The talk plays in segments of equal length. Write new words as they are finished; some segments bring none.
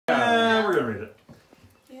gonna read it.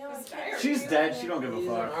 She's dead. She don't give a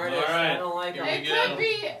fuck. All right. I don't like him. It could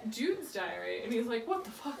be Jude's diary, and he's like, "What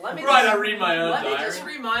the fuck?" Let me I read my own Let diary. me just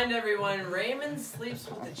remind everyone: Raymond sleeps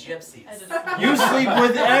with the gypsies. You sleep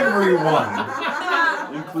with everyone,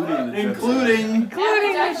 Including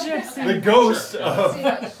the ghost of.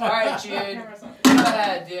 All right, Jude. Go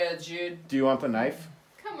ahead, Jude. Do you want the knife?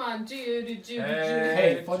 Come on, Jude.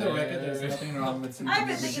 Hey, for the record, there's nothing wrong with some. I've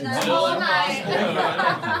been thinking that Still all night.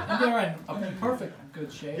 They're in perfect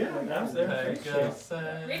good shape. Yeah, that's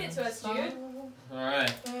there. Read it to us, Jude.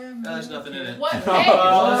 Alright. There's nothing in it. What page?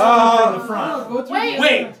 Oh, the front. Wait,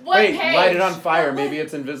 Wait. what Wait, page? light it on fire. Maybe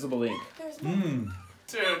it's invisible ink.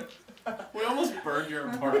 Dude, we almost burned your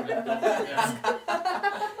apartment. Yeah.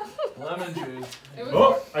 Lemon juice. It was,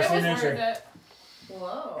 Oh, I it see was an worth entry. it.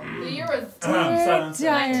 Whoa. The year was Silence.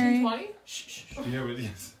 1920. Yeah, with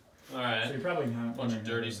yes. So Alright. you're probably not. Bunch of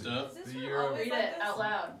dirty stuff. Is this The for year always Read like it this? out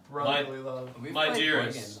loud. Brotherly love. My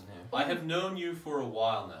dearest, I have known you for a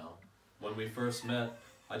while now. When we first met,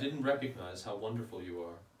 I didn't recognize how wonderful you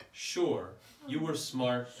are. Sure, you were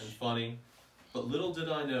smart and funny, but little did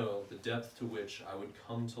I know the depth to which I would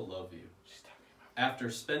come to love you. After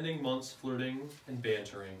spending months flirting and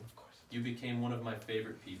bantering, you became one of my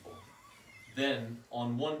favorite people. Then,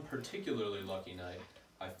 on one particularly lucky night,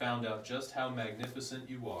 I found out just how magnificent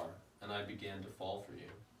you are, and I began to fall for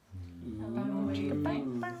you.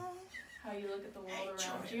 How you look at the world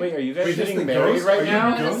around you. Wait, are you guys Wait, getting the married ghost? right Are you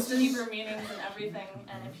now? ghost? Notice the deeper meanings and everything,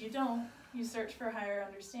 and if you don't, you search for higher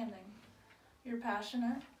understanding. You're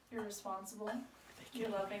passionate, you're responsible, you're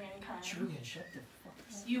loving and kind.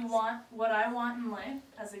 You want what I want in life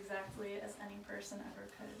as exactly as any person ever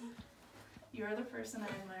could. You're the person I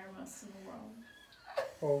admire most in the world.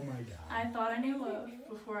 Oh my god. I thought I knew love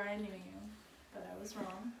before I knew you, but I was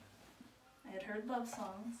wrong. I had heard love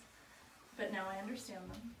songs, but now I understand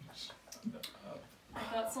them. I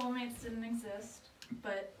thought soulmates didn't exist,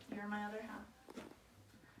 but you're my other half.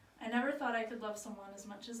 I never thought I could love someone as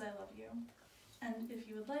much as I love you, and if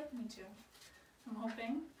you would like me to, I'm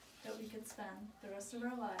hoping that we could spend the rest of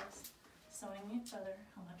our lives showing each other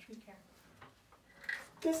how much we care.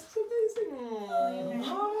 This is amazing.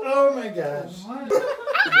 Oh my gosh.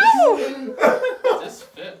 This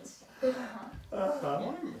fits.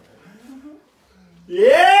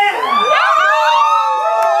 Yeah!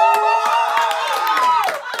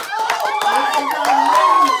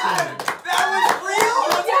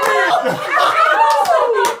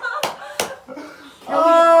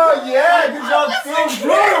 Oh yeah, good job, so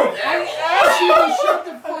good. I asked you to shut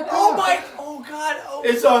the fuck up. Oh my! Oh God! Oh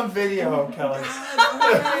It's on video, Kelly.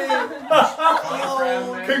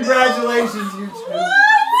 Congratulations, you two.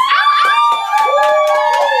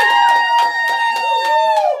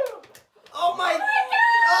 Oh my!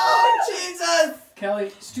 Oh Jesus!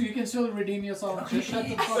 Kelly, Stu, you can still redeem yourself. Just shut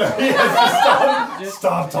the fuck up.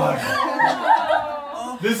 Stop talking.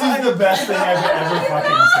 This is the best thing I've ever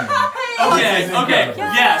fucking seen. Okay, okay,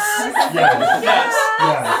 yes. Yes. Yes.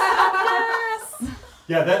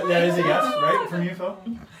 Yeah, that is a yes, right? From you, Phil?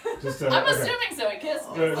 Just, I'm okay. assuming so. He kissed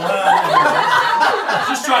me. Good.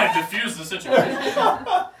 Just trying to diffuse the situation.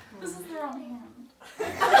 This is the wrong hand.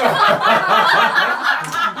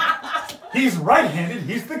 He's right-handed.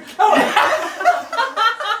 He's the killer.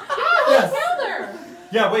 Yes.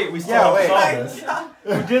 Yeah, wait. We still have to solve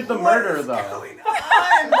this. Who did the murder, though?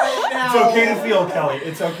 It's okay to feel, Kelly.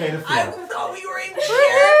 It's okay to feel. I thought we were in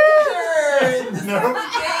character. This No. is the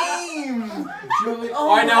game. Julie,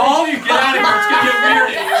 Alright, now all of you get out of here. It's gonna get weird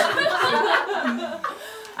in here.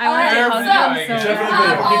 I want Everybody. Check the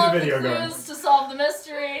video. Keep the video the going. clues to solve the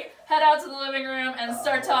mystery. Head out to the living room and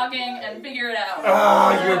start talking and figure it out.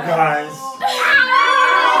 Oh, you guys.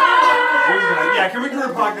 Yeah, can we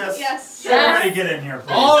group this? Yes. Everybody get in here,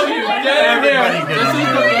 please. All of you, get in here. Everybody This is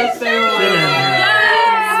the best day of Get in here.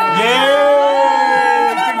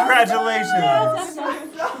 Yay! Congratulations.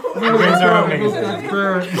 You guys are amazing.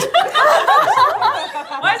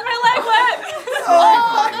 Why is my leg wet? Oh,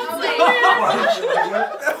 that's weird.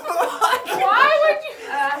 Why would you?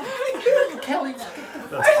 Kelly,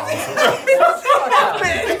 That's awesome.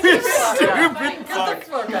 You stupid fuck.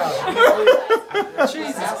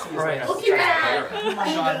 Jesus Christ. Look at that. Oh my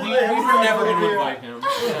God, we were never going to invite him.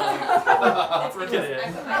 Forget it. I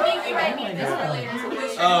think we might need this for later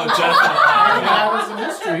today. Oh, definitely. That was a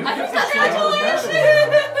mystery. Who gives a shit about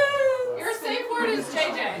that? Your safe word is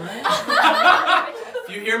JJ. If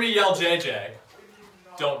you hear me yell JJ,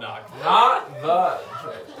 don't knock. Not the.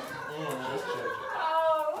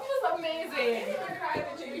 Oh, this is amazing. I'm crying at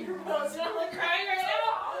JJ. You're both like crying right now.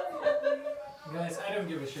 Guys, I don't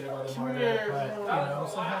give a shit about the murder, but, you know,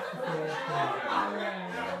 some have to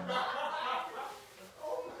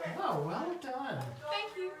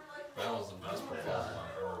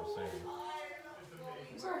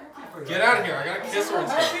Get out of here! I gotta kiss her and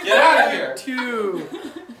stuff. Get out of here! 2.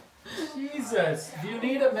 Jesus. Do you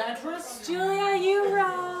need a mattress? Julia, you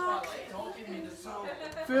rock.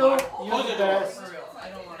 Phil, you're the best.